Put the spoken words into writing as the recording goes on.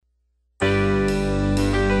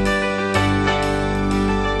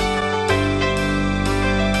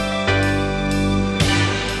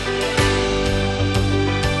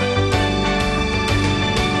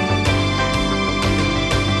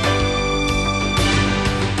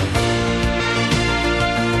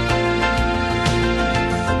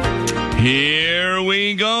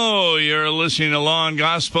listening to Law and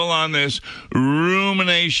Gospel on this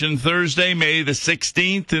Rumination Thursday, May the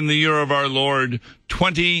 16th in the year of our Lord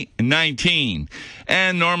 2019.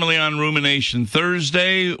 And normally on Rumination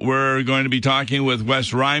Thursday, we're going to be talking with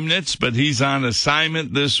Wes Reimnitz, but he's on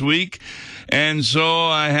assignment this week. And so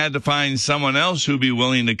I had to find someone else who'd be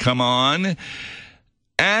willing to come on.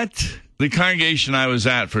 At the congregation I was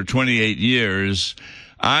at for 28 years,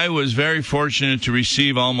 I was very fortunate to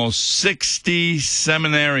receive almost 60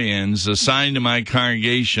 seminarians assigned to my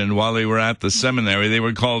congregation while they were at the seminary. They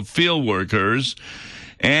were called field workers.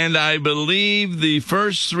 And I believe the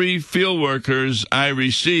first 3 field workers I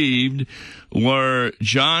received were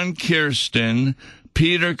John Kirsten,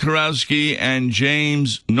 Peter Karowski, and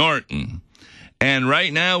James Norton. And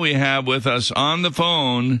right now we have with us on the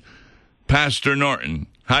phone Pastor Norton.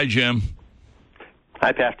 Hi, Jim.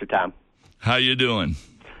 Hi, Pastor Tom. How you doing?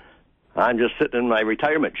 I'm just sitting in my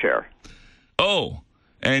retirement chair. Oh,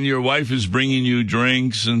 and your wife is bringing you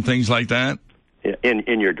drinks and things like that?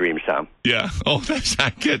 In your dreams, Tom. Yeah. Oh, that's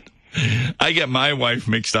I get my wife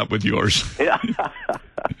mixed up with yours. Yeah.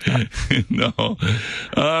 No.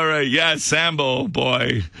 All right. Yeah, Sambo,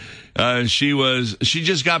 boy. She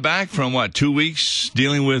just got back from 2 weeks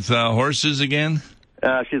dealing with horses again?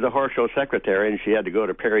 She's a horse show secretary, and she had to go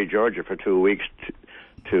to Perry, Georgia for 2 weeks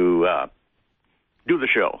to do the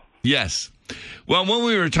show. Yes. Well, when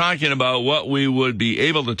we were talking about what we would be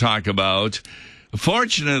able to talk about,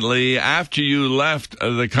 fortunately, after you left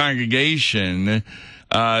the congregation,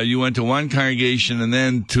 you went to one congregation and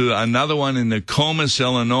then to another one in Nokomis,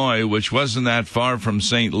 Illinois, which wasn't that far from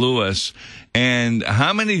St. Louis. And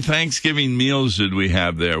how many Thanksgiving meals did we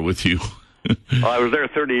have there with you? Well, I was there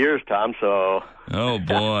 30 years, Tom, so... Oh,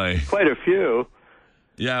 boy. Quite a few.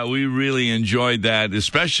 Yeah, we really enjoyed that,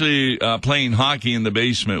 especially playing hockey in the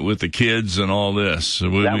basement with the kids and all this.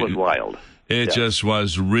 That was wild. It just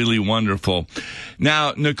was really wonderful.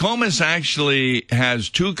 Now, Nokomis actually has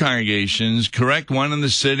 2 congregations, correct? One in the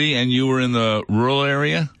city, and you were in the rural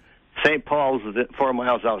area? St. Paul's is 4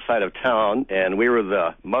 miles outside of town, and we were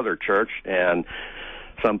the mother church, and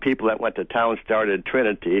some people that went to town started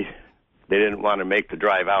Trinity. They didn't want to make the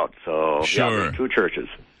drive out, so sure. Yeah, 2 churches.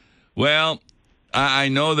 Well, I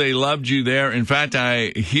know they loved you there. In fact,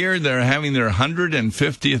 I hear they're having their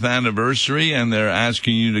 150th anniversary, and they're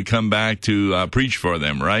asking you to come back to preach for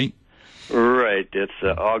them, right? Right. It's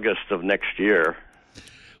August of next year.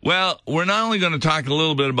 Well, we're not only going to talk a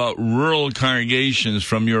little bit about rural congregations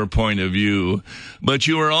from your point of view, but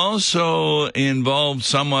you were also involved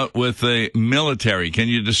somewhat with the military. Can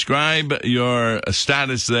you describe your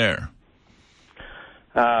status there?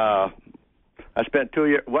 I spent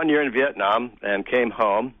 1 year in Vietnam and came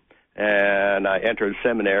home, and I entered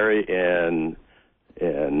seminary I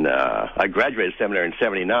graduated seminary in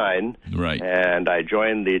 79. Right. And I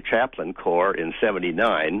joined the chaplain corps in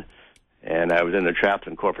 79, and I was in the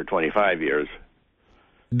chaplain corps for 25 years.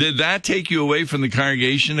 Did that take you away from the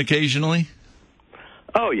congregation occasionally?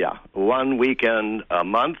 Oh, yeah. 1 weekend a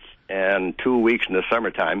month and 2 weeks in the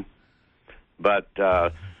summertime. But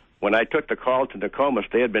when I took the call to Nokomis,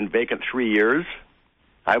 they had been vacant 3 years.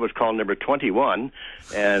 I was call number 21,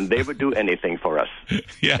 and they would do anything for us.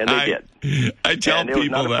 Yeah, and they did. I tell and it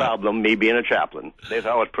people was not a problem, me being a chaplain. They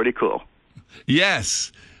thought it was pretty cool.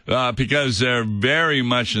 Yes, because they're very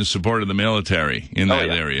much in support of the military in that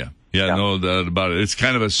area. Yeah, no doubt about it. It's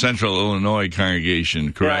kind of a central Illinois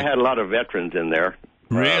congregation, correct? Yeah, I had a lot of veterans in there.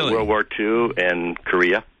 Really? World War II and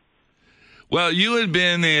Korea. Well, you had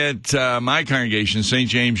been at my congregation, St.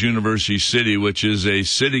 James University City, which is a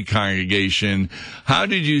city congregation. How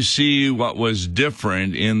did you see what was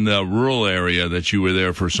different in the rural area that you were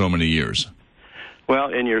there for so many years? Well,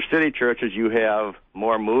 in your city churches, you have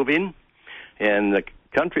more moving. In the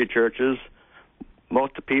country churches,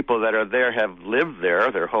 most of the people that are there have lived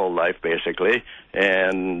there their whole life, basically,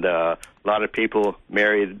 and a lot of people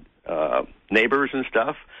married neighbors and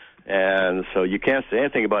stuff. And so you can't say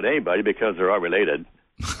anything about anybody because they're all related.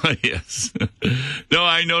 Yes. No,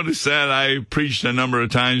 I noticed that. I preached a number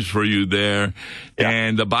of times for you there. Yeah.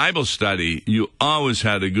 And the Bible study, you always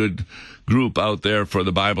had a good group out there for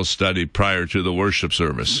the Bible study prior to the worship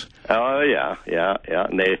service. Oh, yeah.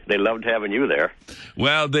 And they loved having you there.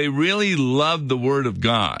 Well, they really loved the Word of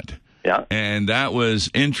God. Yeah. And that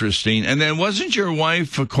was interesting. And then wasn't your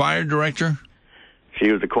wife a choir director?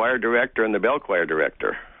 She was the choir director and the bell choir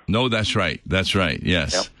director. No, that's right. That's right.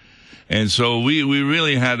 Yes. Yep. And so we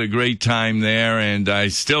really had a great time there, and I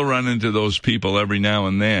still run into those people every now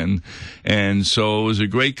and then. And so it was a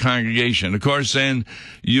great congregation. Of course, then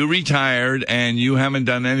you retired, and you haven't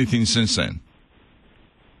done anything since then.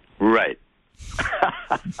 Right.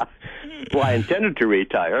 Well, I intended to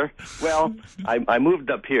retire. Well, I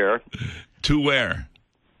moved up here. To where?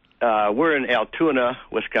 We're in Altoona,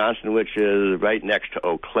 Wisconsin, which is right next to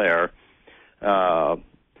Eau Claire. I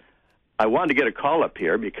wanted to get a call up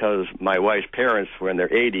here because my wife's parents were in their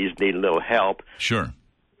 80s, need a little help. Sure.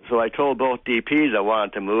 So I told both DPs I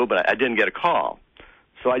wanted to move, but I didn't get a call.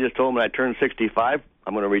 So I just told them when I turned 65,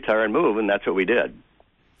 I'm going to retire and move, and that's what we did.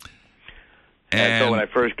 And so when I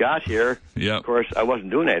first got here, of course, I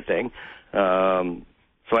wasn't doing anything. So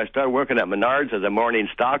I started working at Menards as a morning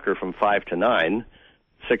stalker from 5 to 9,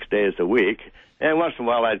 6 days a week. And once in a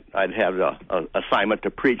while, I'd have an assignment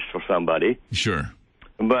to preach for somebody. Sure.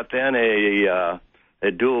 But then a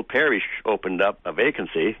dual parish opened up a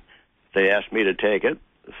vacancy. They asked me to take it.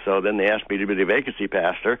 So then they asked me to be the vacancy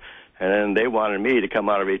pastor. And then they wanted me to come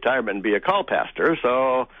out of retirement and be a call pastor.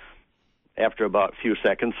 So after about a few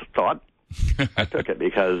seconds of thought, I took it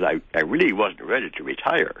because I really wasn't ready to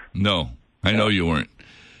retire. No, I know you weren't.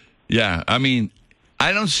 Yeah, I mean,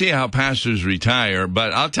 I don't see how pastors retire,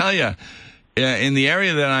 but I'll tell you, in the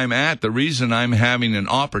area that I'm at, the reason I'm having an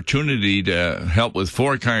opportunity to help with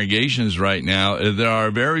 4 congregations right now, there are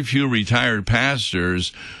very few retired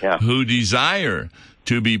pastors who desire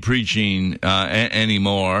to be preaching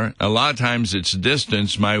anymore. A lot of times it's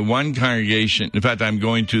distance. My one congregation, in fact, I'm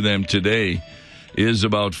going to them today, is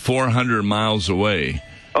about 400 miles away.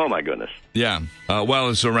 Oh, my goodness. Yeah. Well,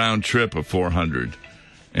 it's a round trip of 400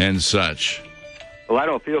 and such. Well, I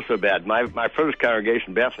don't feel so bad. My first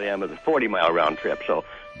congregation, Bethlehem, is a 40-mile round trip, so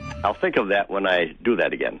I'll think of that when I do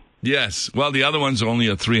that again. Yes. Well, the other one's only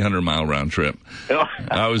a 300-mile round trip.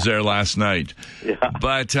 I was there last night. Yeah.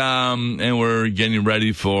 But, and we're getting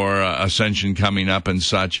ready for Ascension coming up and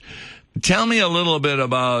such. Tell me a little bit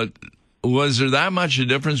about, was there that much a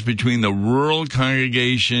difference between the rural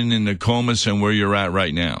congregation in Nokomis and where you're at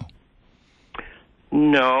right now?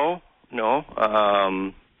 No.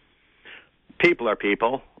 People are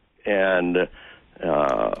people, and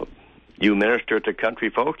you minister to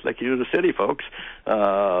country folks like you do to city folks,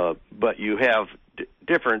 but you have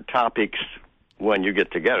different topics when you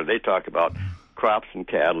get together. They talk about crops and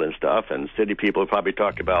cattle and stuff, and city people probably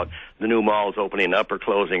talk about the new malls opening up or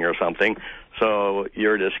closing or something. So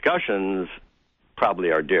your discussions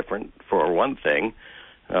probably are different, for one thing.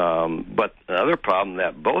 But another problem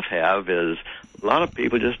that both have is a lot of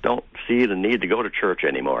people just don't see the need to go to church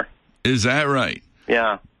anymore. Is that right?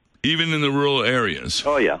 Yeah. Even in the rural areas?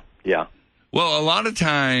 Oh, yeah. Well, a lot of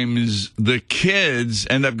times the kids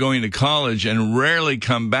end up going to college and rarely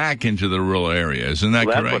come back into the rural areas. Isn't that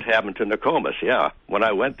correct? That's what happened to Nokomis, yeah. When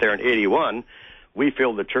I went there in 81, we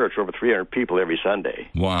filled the church over 300 people every Sunday.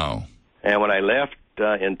 Wow. And when I left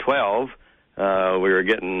in 12, we were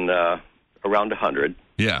getting around 100.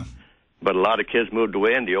 Yeah. But a lot of kids moved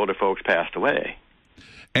away and the older folks passed away.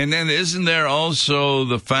 And then isn't there also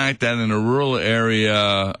the fact that in a rural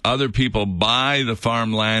area, other people buy the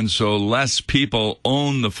farmland, so less people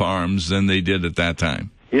own the farms than they did at that time?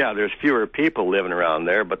 Yeah, there's fewer people living around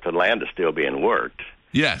there, but the land is still being worked.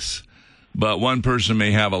 Yes, but one person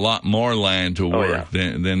may have a lot more land to work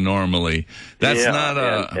than normally. That's not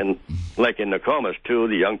a... And like in Nokomis, too,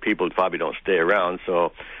 the young people probably don't stay around,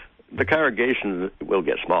 so the congregations will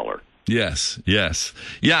get smaller. Yes.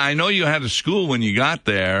 Yeah, I know you had a school when you got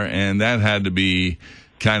there, and that had to be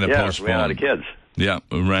kind of postponed. Yeah, ran out of kids. Yeah,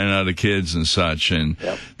 ran out of kids and such, and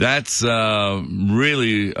that's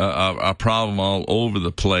really a problem all over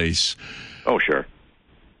the place. Oh, sure.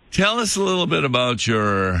 Tell us a little bit about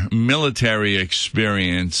your military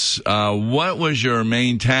experience. What was your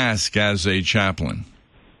main task as a chaplain?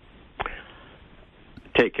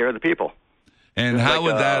 Take care of the people. And just how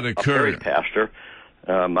would that occur? A parish pastor.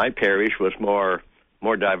 My parish was more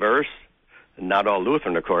diverse, not all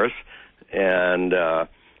Lutheran, of course. And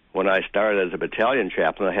when I started as a battalion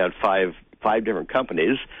chaplain, I had five different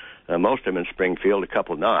companies, most of them in Springfield, a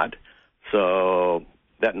couple not. So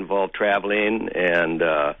that involved traveling and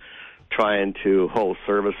trying to hold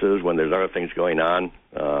services when there's other things going on.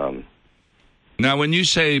 Now, when you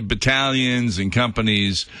say battalions and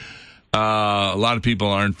companies, a lot of people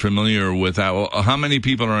aren't familiar with that. Well, how many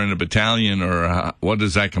people are in a battalion, or what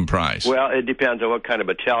does that comprise? Well, it depends on what kind of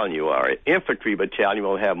battalion you are. An infantry battalion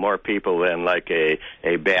will have more people than like a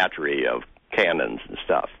battery of cannons and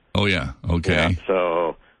stuff. Oh, yeah. Okay. Yeah,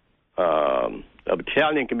 so a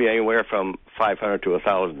battalion can be anywhere from 500 to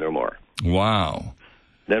 1,000 or more. Wow.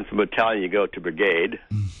 Then from battalion you go to brigade,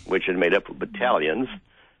 which is made up of battalions.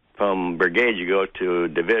 From brigade you go to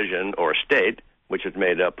division or state, which is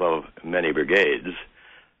made up of many brigades.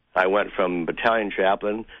 I went from battalion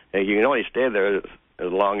chaplain, and you can only stay there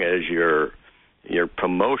as long as your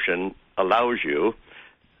promotion allows you.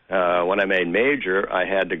 When I made major, I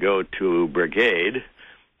had to go to brigade,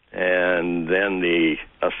 and then the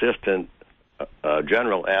assistant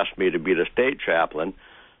general asked me to be the state chaplain,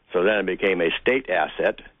 so then I became a state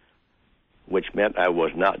asset, which meant I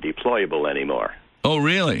was not deployable anymore. Oh,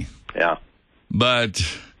 really? Yeah. But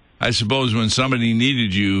I suppose when somebody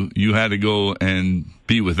needed you, you had to go and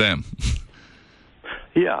be with them.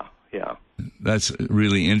 Yeah. That's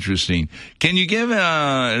really interesting. Can you give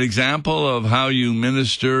an example of how you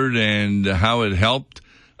ministered and how it helped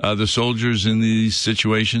the soldiers in these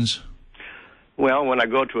situations? Well, when I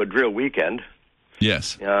go to a drill weekend,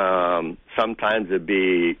 yes. Sometimes it'd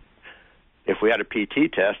be, if we had a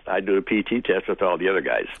PT test, I'd do a PT test with all the other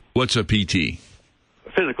guys. What's a PT?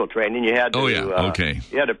 Physical training. You had to. Okay.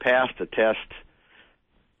 You had to pass the test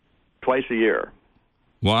twice a year.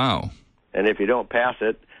 Wow. And if you don't pass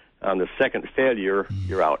it, on the second failure,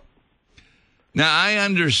 you're out. Now, I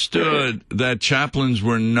understood that chaplains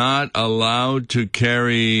were not allowed to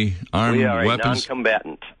carry armed weapons. We are weapons. a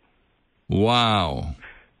non-combatant. Wow.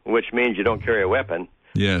 Which means you don't carry a weapon.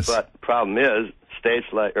 Yes. But the problem is, states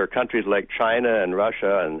like or countries like China and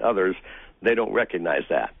Russia and others, they don't recognize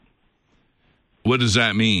that. What does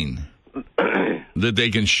that mean? That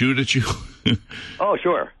they can shoot at you? Oh,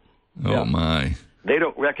 sure. Oh, yeah. My. They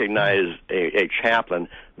don't recognize a chaplain.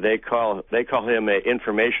 They call him an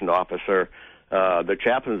information officer. The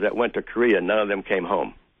chaplains that went to Korea, none of them came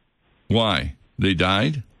home. Why? They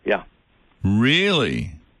died? Yeah.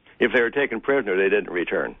 Really? If they were taken prisoner, they didn't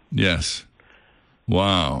return. Yes.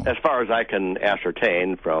 Wow. As far as I can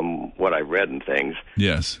ascertain from what I've read and things.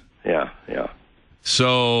 Yes. Yeah.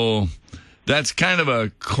 So that's kind of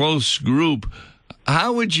a close group.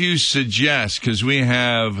 How would you suggest, because we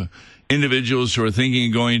have individuals who are thinking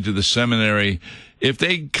of going to the seminary, if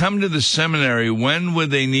they come to the seminary, when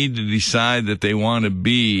would they need to decide that they want to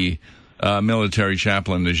be a military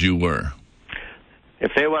chaplain as you were?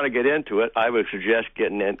 If they want to get into it, I would suggest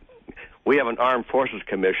getting in. We have an Armed Forces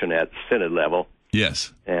Commission at Synod level.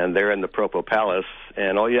 Yes. And they're in the Propo Palace,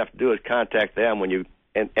 and all you have to do is contact them when you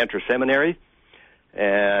enter seminary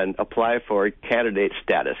and apply for candidate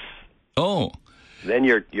status. Oh. Then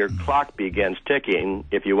your clock begins ticking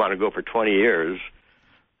if you want to go for 20 years.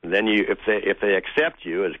 Then if they accept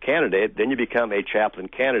you as a candidate, then you become a chaplain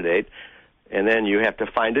candidate, and then you have to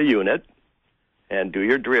find a unit and do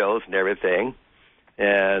your drills and everything.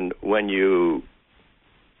 And when you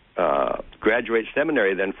graduate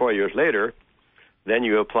seminary, then 4 years later, then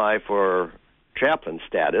you apply for chaplain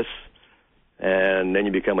status, and then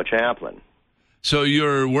you become a chaplain. So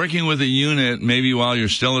you're working with a unit maybe while you're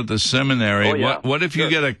still at the seminary. Oh, yeah. What if you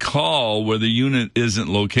get a call where the unit isn't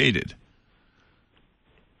located?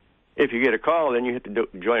 If you get a call, then you have to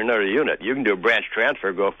join another unit. You can do a branch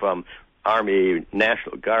transfer, go from Army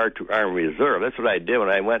National Guard to Army Reserve. That's what I did when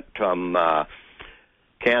I went from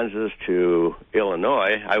Kansas to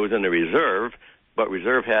Illinois. I was in the Reserve, but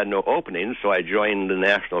Reserve had no openings, so I joined the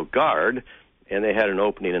National Guard, and they had an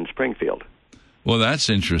opening in Springfield. Well, that's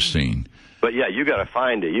interesting. But, yeah, you got to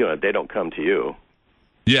find a unit. They don't come to you.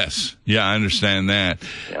 Yes. Yeah, I understand that.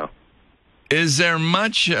 Yeah. Is there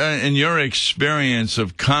much in your experience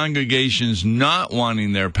of congregations not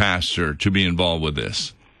wanting their pastor to be involved with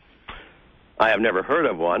this? I have never heard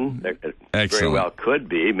of one. It very well could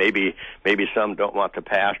be. Maybe some don't want the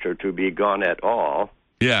pastor to be gone at all.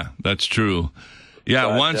 Yeah, that's true. Yeah,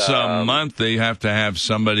 but once a month they have to have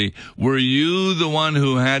somebody. Were you the one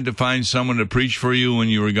who had to find someone to preach for you when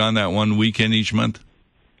you were gone that one weekend each month?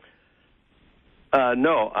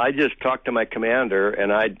 No, I just talked to my commander,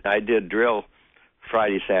 and I did drill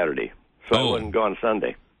Friday, Saturday, so I wouldn't go on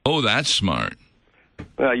Sunday. Oh, that's smart.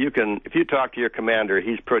 Well, if you talk to your commander,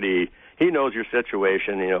 he knows your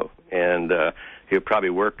situation, and he'll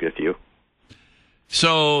probably work with you.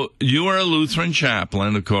 So you were a Lutheran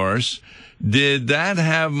chaplain, of course. Did that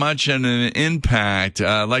have much of an impact?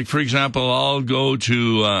 Like, for example, I'll go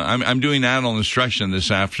to, I'm doing adult instruction this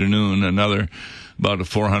afternoon, about a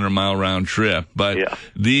 400-mile round trip. But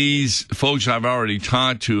these folks I've already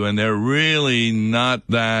talked to, and they're really not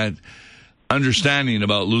that understanding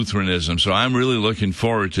about Lutheranism. So I'm really looking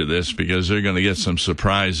forward to this because they're going to get some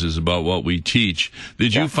surprises about what we teach.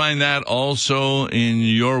 Did you find that also in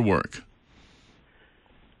your work?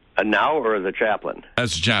 Now or as a chaplain?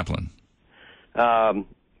 As a chaplain.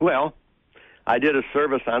 Well, I did a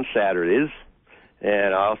service on Saturdays,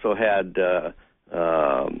 and I also had,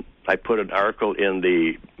 I put an article in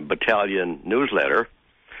the battalion newsletter,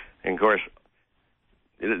 and of course,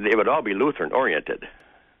 they would all be Lutheran-oriented.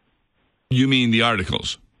 You mean the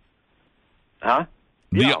articles? Huh?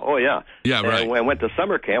 Yeah, oh yeah. Yeah, right. And when I went to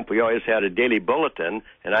summer camp, we always had a daily bulletin,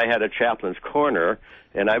 and I had a chaplain's corner,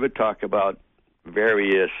 and I would talk about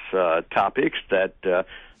various topics that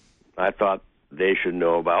I thought they should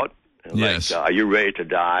know about. Yes. Like, are you ready to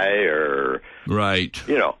die? Or, Right.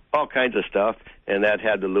 all kinds of stuff. And that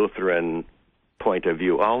had the Lutheran point of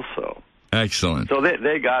view also. Excellent. So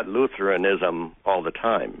they got Lutheranism all the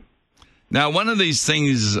time. Now, one of these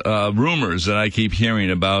things, rumors that I keep hearing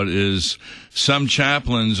about is some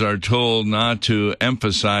chaplains are told not to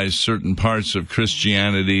emphasize certain parts of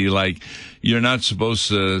Christianity, like you're not supposed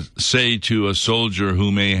to say to a soldier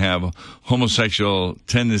who may have homosexual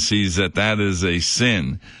tendencies that is a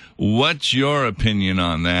sin. What's your opinion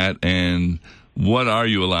on that, and what are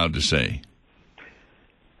you allowed to say?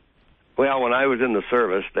 Well, when I was in the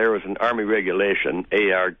service, there was an Army regulation,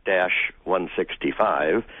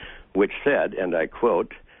 AR-165, which said, and I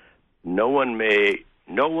quote, no one may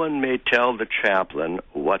tell the chaplain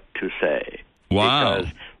what to say. Wow.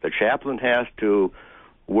 Because the chaplain has to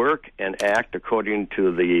work and act according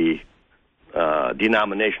to the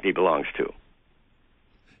denomination he belongs to.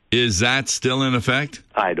 Is that still in effect?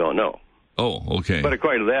 I don't know. Oh, okay. But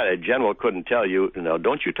according to that, a general couldn't tell you,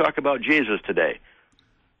 don't you talk about Jesus today.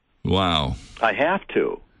 Wow. I have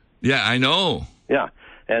to. Yeah, I know. Yeah.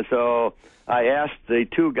 And so I asked the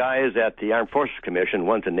two guys at the Armed Forces Commission,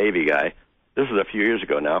 one's a Navy guy. This is a few years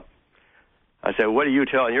ago now. I said, what are you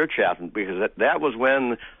telling your chaplain? Because that was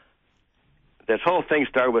when this whole thing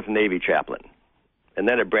started with the Navy chaplain. And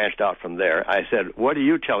then it branched out from there. I said, what are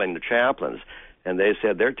you telling the chaplains? And they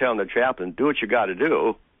said, they're telling the chaplain, do what you got to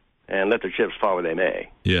do and let the chips fall where they may.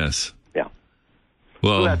 Yes. Yeah.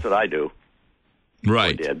 Well, So that's what I do.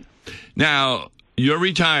 Right. I did. Now, you're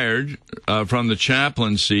retired from the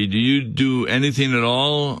chaplaincy. Do you do anything at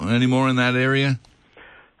all anymore in that area?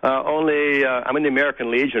 Only, I'm in the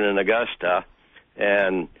American Legion in Augusta,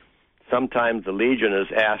 and sometimes the Legion is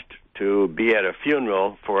asked to be at a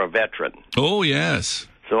funeral for a veteran. Oh, yes.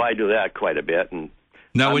 So I do that quite a bit, and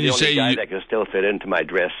Now, I'm when the you only say guy that can still fit into my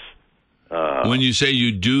dress. when you say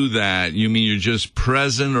you do that, you mean you're just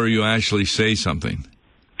present, or you actually say something?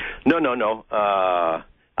 No.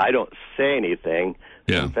 I don't say anything.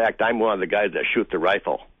 Yeah. In fact, I'm one of the guys that shoot the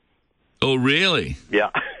rifle. Oh, really? Yeah.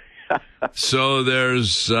 So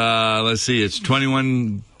there's, let's see, it's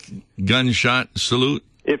 21 gunshot salute?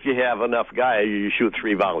 If you have enough guys, you shoot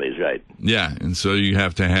 3 volleys, right? Yeah, and so you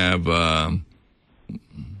have to have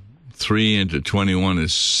 3 into 21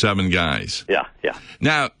 is 7 guys. Yeah.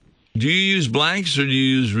 Now, do you use blanks or do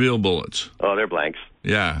you use real bullets? Oh, they're blanks.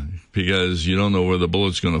 Yeah, because you don't know where the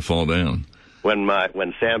bullet's going to fall down. When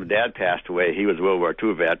Sam's dad passed away, he was a World War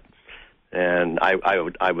II vet, and I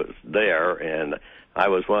was there, and I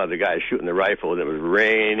was one of the guys shooting the rifle, and it was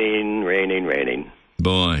raining.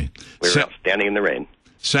 Boy. We were out standing in the rain.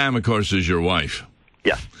 Sam, of course, is your wife.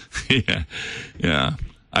 Yeah. Yeah.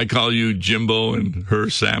 I call you Jimbo and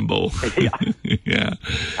her Sambo. Yeah. Yeah.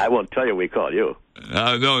 I won't tell you we call you.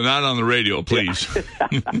 No, not on the radio, please.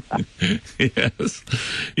 Yes.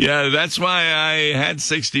 Yeah, that's why I had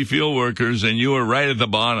 60 field workers, and you were right at the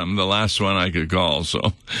bottom, the last one I could call.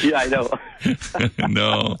 So. Yeah, I know.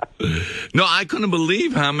 No, I couldn't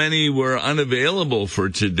believe how many were unavailable for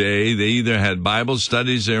today. They either had Bible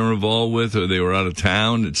studies they were involved with, or they were out of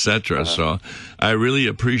town, etc. So I really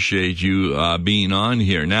appreciate you being on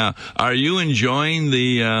here. Now, are you enjoying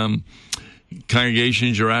the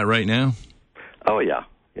congregations you're at right now? Oh, yeah.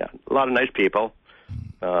 A lot of nice people.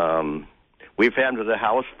 We've had to the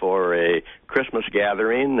house for a Christmas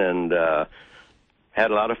gathering and had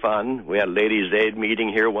a lot of fun. We had a ladies' aid meeting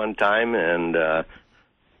here one time, and the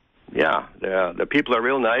people are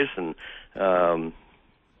real nice, and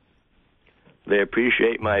they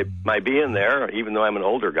appreciate my being there, even though I'm an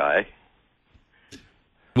older guy.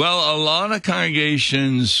 Well, a lot of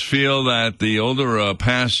congregations feel that the older a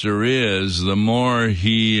pastor is, the more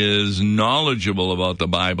he is knowledgeable about the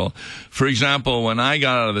Bible. For example, when I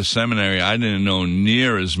got out of the seminary, I didn't know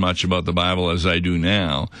near as much about the Bible as I do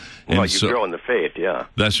now. Well, you grow in the faith, yeah.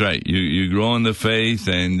 That's right. You grow in the faith,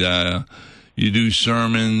 and you do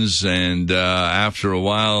sermons, and after a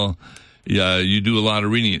while, you do a lot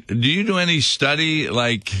of reading. Do you do any study,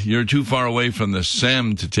 like you're too far away from the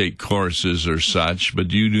SEM to take courses or such, but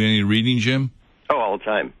do you do any reading, Jim? Oh, all the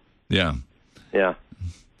time. Yeah. Yeah.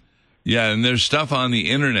 Yeah, and there's stuff on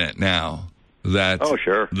the internet now that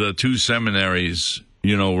sure. The 2 seminaries,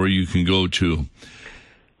 where you can go to.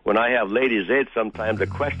 When I have ladies' aid, sometimes a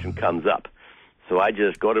question comes up. So I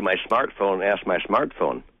just go to my smartphone and ask my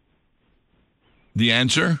smartphone. The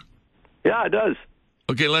answer? Yeah, it does.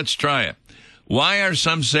 Okay, let's try it. Why are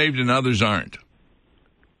some saved and others aren't?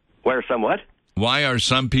 Why are some what? Why are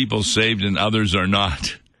some people saved and others are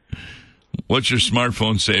not? What's your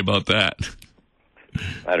smartphone say about that?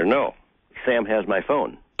 I don't know. Sam has my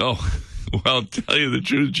phone. Oh, well, tell you the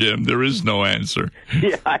truth, Jim, there is no answer.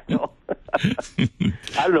 Yeah, I know.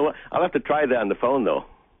 I don't know. I'll have to try that on the phone, though.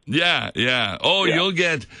 Yeah. Oh, Yeah. you'll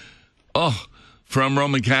get... Oh, from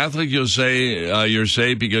Roman Catholic, you'll say you're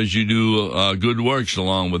saved because you do good works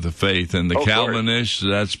along with the faith. And the Calvinists,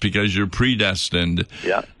 that's because you're predestined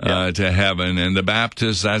to heaven. And the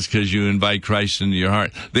Baptists, that's because you invite Christ into your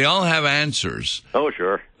heart. They all have answers. Oh,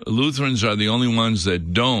 sure. Lutherans are the only ones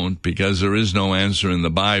that don't, because there is no answer in the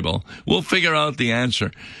Bible. We'll figure out the answer.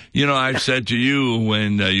 You know, I've said to you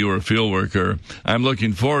when you were a field worker, I'm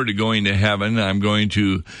looking forward to going to heaven. I'm going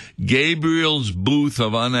to Gabriel's booth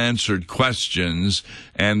of unanswered questions.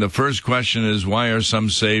 And the first question is, why are some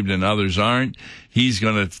saved and others aren't? He's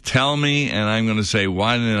going to tell me, and I'm going to say,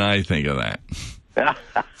 why didn't I think of that?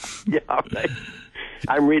 Yeah, right.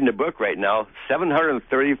 I'm reading a book right now,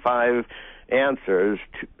 735 answers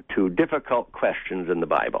to difficult questions in the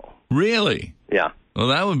Bible. Really? Yeah. Well,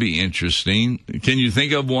 that would be interesting. Can you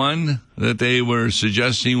think of one that they were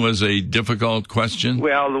suggesting was a difficult question?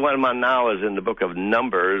 Well, the one I'm on now is in the book of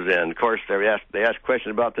Numbers, and of course they ask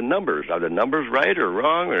questions about the numbers. Are the numbers right or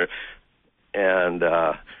wrong? And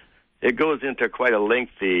it goes into quite a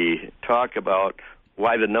lengthy talk about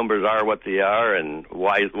why the numbers are what they are and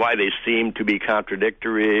why they seem to be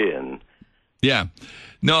contradictory. And yeah.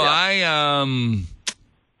 No, I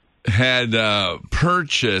had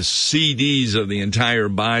purchased CDs of the entire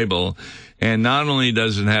Bible, and not only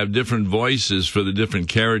does it have different voices for the different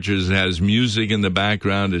characters, it has music in the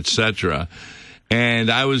background, etc.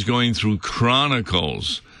 And I was going through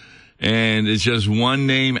Chronicles, and it's just one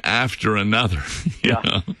name after another. You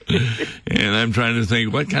know? And I'm trying to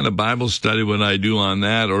think, what kind of Bible study would I do on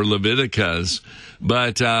that, or Leviticus?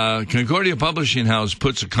 But Concordia Publishing House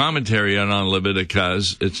puts a commentary on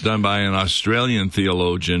Leviticus. It's done by an Australian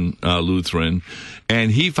theologian, Lutheran,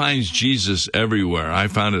 and he finds Jesus everywhere. I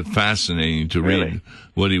found it fascinating to read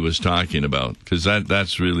what he was talking about, because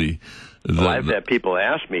that's really... I've had people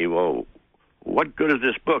ask me, well, what good is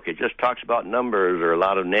this book? It just talks about numbers or a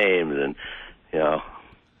lot of names, and, you know...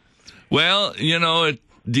 Well, you know, it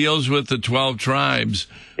deals with the 12 tribes.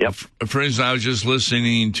 Yep. For instance, I was just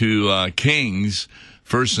listening to Kings,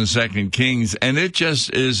 1st and 2nd Kings, and it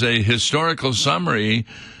just is a historical summary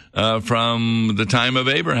from the time of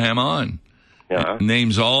Abraham on. Yeah. It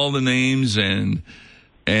names all the names, and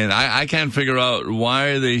I can't figure out why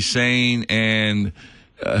are they saying, and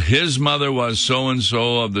his mother was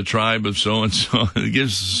so-and-so of the tribe of so-and-so. It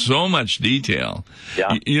gives so much detail.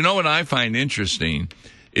 Yeah. You know what I find interesting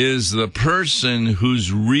is the person who's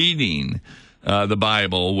reading the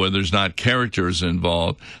Bible, where there's not characters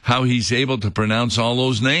involved, how he's able to pronounce all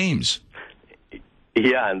those names.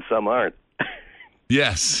 Yeah, and some aren't.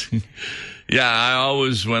 Yes. Yeah, I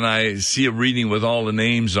always, when I see a reading with all the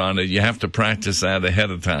names on it, you have to practice that ahead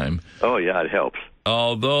of time. Oh, yeah, it helps.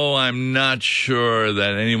 Although I'm not sure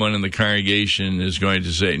that anyone in the congregation is going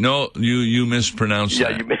to say, no, you mispronounced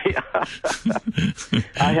that. Yeah, you may.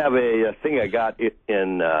 I have a thing I got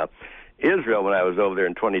in Israel when I was over there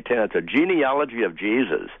in 2010. It's a genealogy of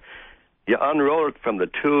Jesus. You unroll it from the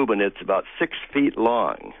tube, and it's about 6 feet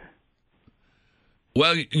long.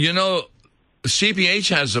 Well, you know,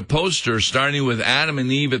 CPH has a poster starting with Adam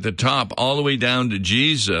and Eve at the top all the way down to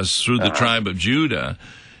Jesus through the tribe of Judah.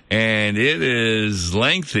 And it is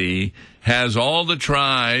lengthy, has all the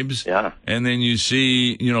tribes. Yeah. And then you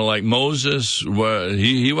see, you know, like Moses,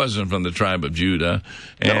 he wasn't from the tribe of Judah,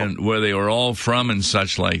 and where they were all from and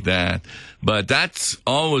such like that. But that's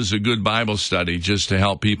always a good Bible study, just to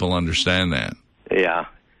help people understand that. Yeah.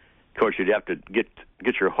 Of course, you'd have to get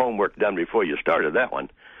your homework done before you started that one.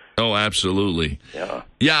 Oh, absolutely. Yeah.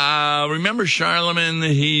 Yeah, remember Charlemagne?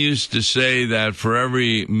 He used to say that for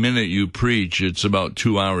every minute you preach, it's about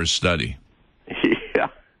 2 hours study. Yeah.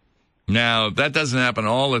 Now, that doesn't happen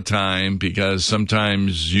all the time, because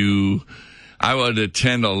sometimes I would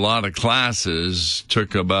attend a lot of classes,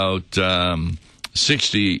 took about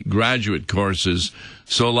 60 graduate courses,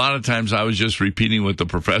 so a lot of times I was just repeating what the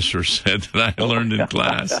professor said that I learned in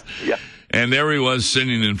class. Yeah. And there he was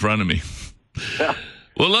sitting in front of me.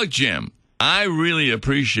 Well, look, Jim, I really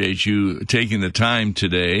appreciate you taking the time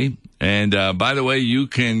today. And by the way, you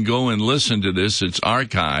can go and listen to this. It's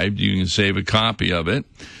archived. You can save a copy of it.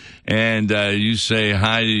 And you say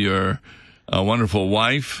hi to your wonderful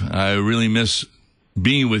wife. I really miss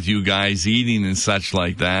being with you guys, eating and such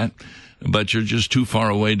like that. But you're just too far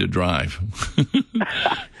away to drive.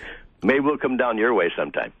 Maybe we'll come down your way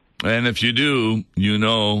sometime. And if you do, you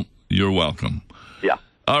know you're welcome. Yeah.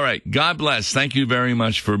 All right. God bless. Thank you very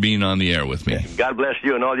much for being on the air with me. God bless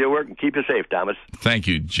you and all your work, and keep you safe, Thomas. Thank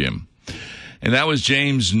you, Jim. And that was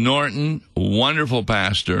James Norton, wonderful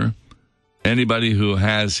pastor. Anybody who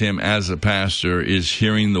has him as a pastor is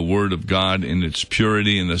hearing the word of God in its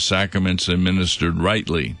purity and the sacraments administered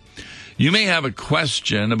rightly. You may have a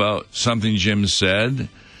question about something Jim said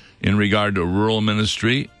in regard to rural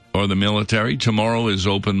ministry or the military. Tomorrow is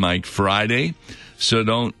Open Mic Friday, so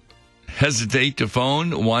don't hesitate to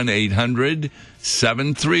phone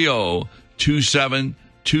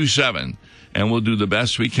 1-800-730-2727, and we'll do the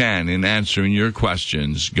best we can in answering your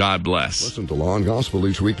questions. God bless. Listen to Law and Gospel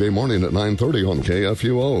each weekday morning at 9:30 on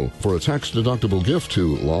KFUO. For a tax-deductible gift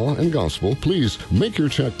to Law and Gospel, please make your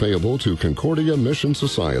check payable to Concordia Mission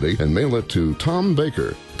Society and mail it to Tom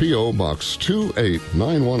Baker, P.O. Box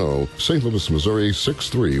 28910, St. Louis, Missouri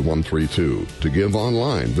 63132. To give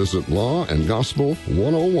online, visit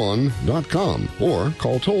lawandgospel101.com or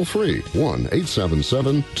call toll-free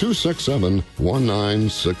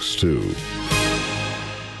 1-877-267-1962.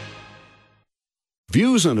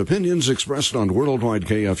 Views and opinions expressed on Worldwide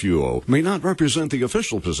KFUO may not represent the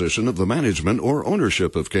official position of the management or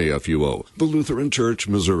ownership of KFUO, the Lutheran Church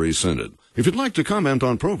Missouri Synod. If you'd like to comment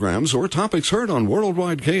on programs or topics heard on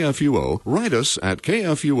Worldwide KFUO, write us at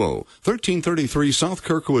KFUO, 1333 South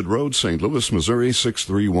Kirkwood Road, St. Louis, Missouri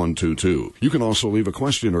 63122. You can also leave a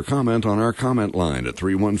question or comment on our comment line at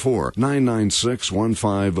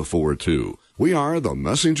 314-996-1542. We are the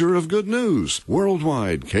messenger of good news,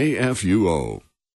 Worldwide KFUO.